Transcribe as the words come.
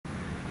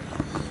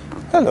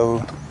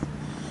Hello,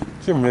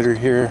 Jim Ritter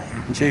here,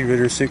 J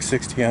Ritter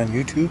 660 on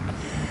YouTube,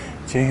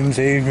 James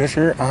A.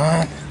 Ritter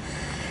on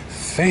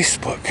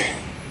Facebook.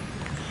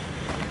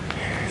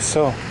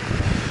 So,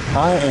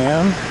 I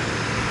am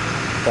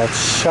at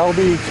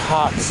Shelby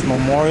Cox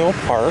Memorial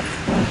Park.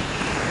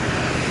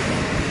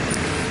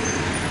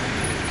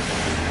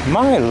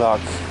 My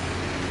luck,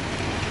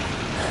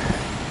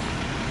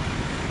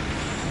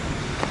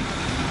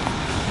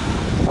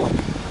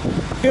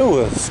 it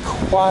was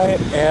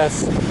quiet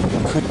as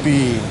could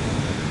be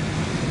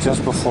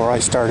just before I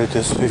started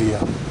this video,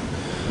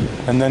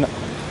 and then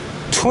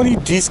 20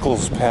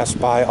 diesels passed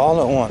by all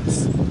at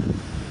once.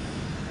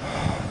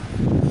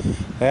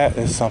 That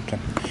is something.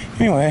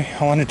 Anyway,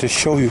 I wanted to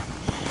show you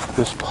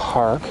this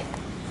park.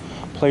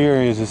 Play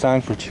area is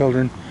designed for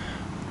children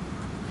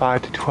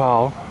 5 to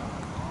 12,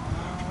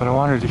 but I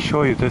wanted to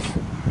show you this.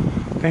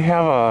 They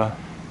have a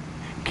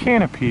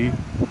canopy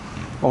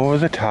over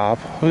the top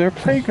of their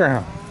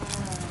playground.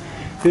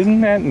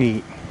 Isn't that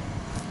neat?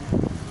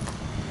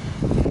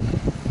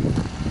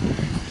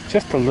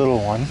 Just a little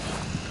one.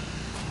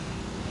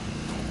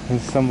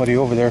 There's somebody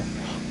over there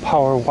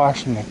power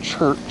washing the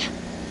church.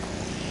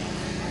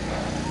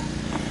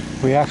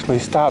 We actually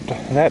stopped.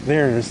 That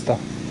there is the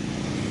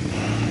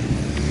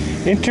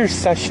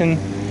Intercession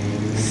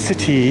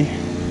City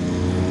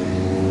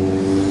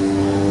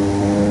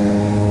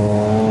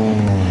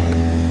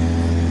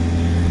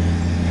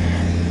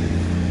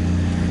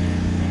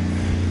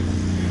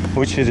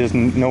which it is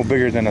no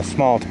bigger than a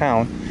small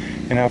town.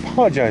 And I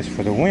apologize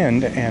for the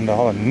wind and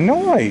all the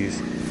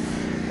noise.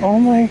 Oh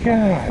my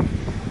God.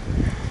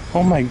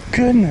 Oh my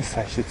goodness,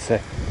 I should say.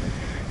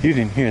 You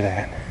didn't hear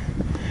that.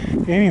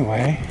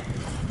 Anyway,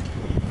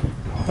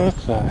 what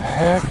the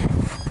heck?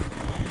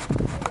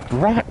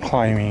 Rock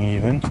climbing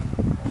even.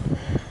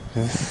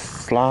 There's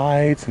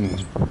slides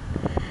and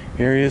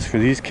areas for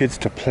these kids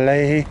to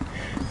play.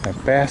 A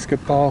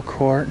basketball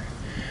court.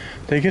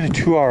 They get a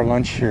 2-hour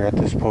lunch here at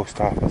this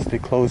post office. They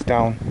close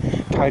down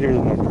tighter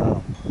than a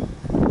drum.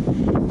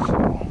 So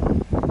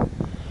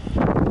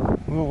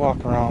we'll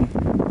walk around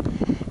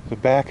the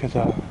back of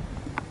the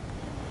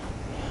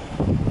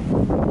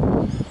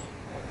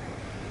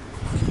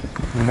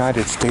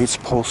United States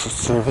Postal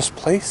Service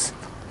place.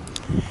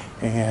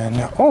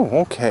 And oh,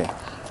 okay.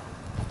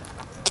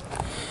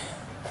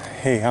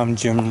 Hey, I'm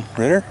Jim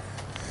Ritter.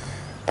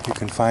 You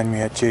can find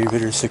me at J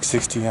Ritter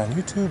 660 on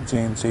YouTube,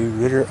 James A.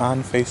 Ritter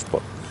on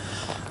Facebook.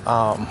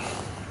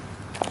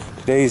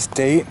 Today's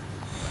date,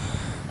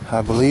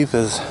 I believe,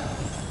 is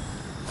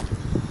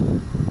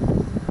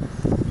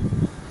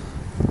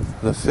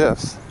the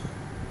 5th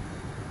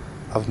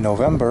of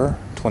November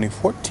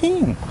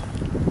 2014.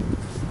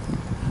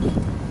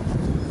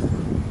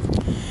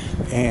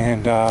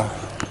 And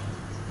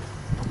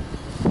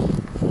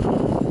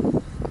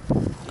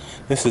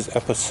this is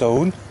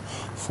episode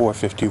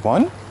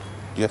 451.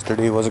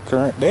 Yesterday was a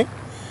current day.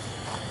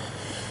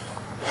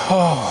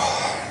 Oh,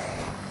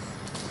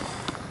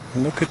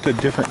 look at the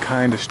different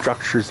kind of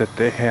structures that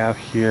they have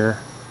here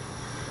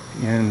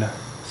in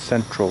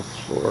Central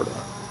Florida.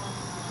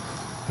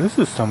 This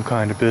is some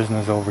kind of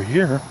business over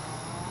here.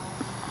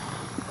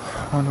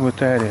 I wonder what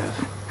that is.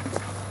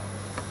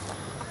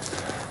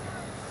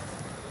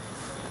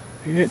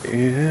 It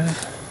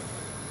is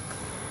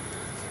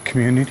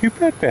community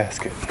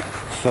breadbasket.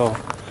 So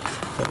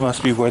that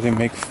must be where they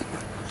make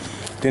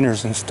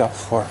dinners and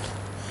stuff for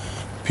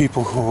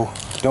people who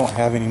don't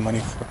have any money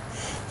for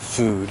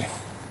food.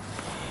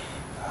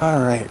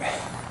 Alright,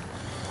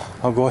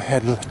 I'll go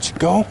ahead and let you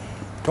go.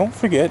 Don't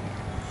forget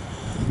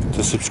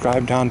to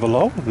subscribe down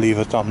below, leave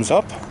a thumbs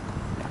up,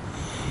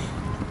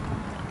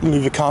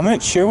 leave a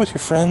comment, share with your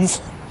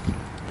friends.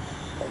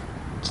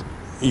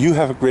 You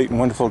have a great and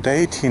wonderful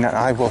day. Tina and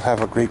I will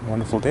have a great and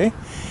wonderful day,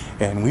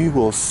 and we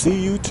will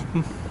see you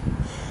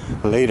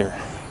later.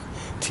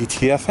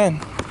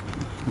 TTFN.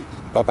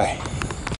 Bye-bye.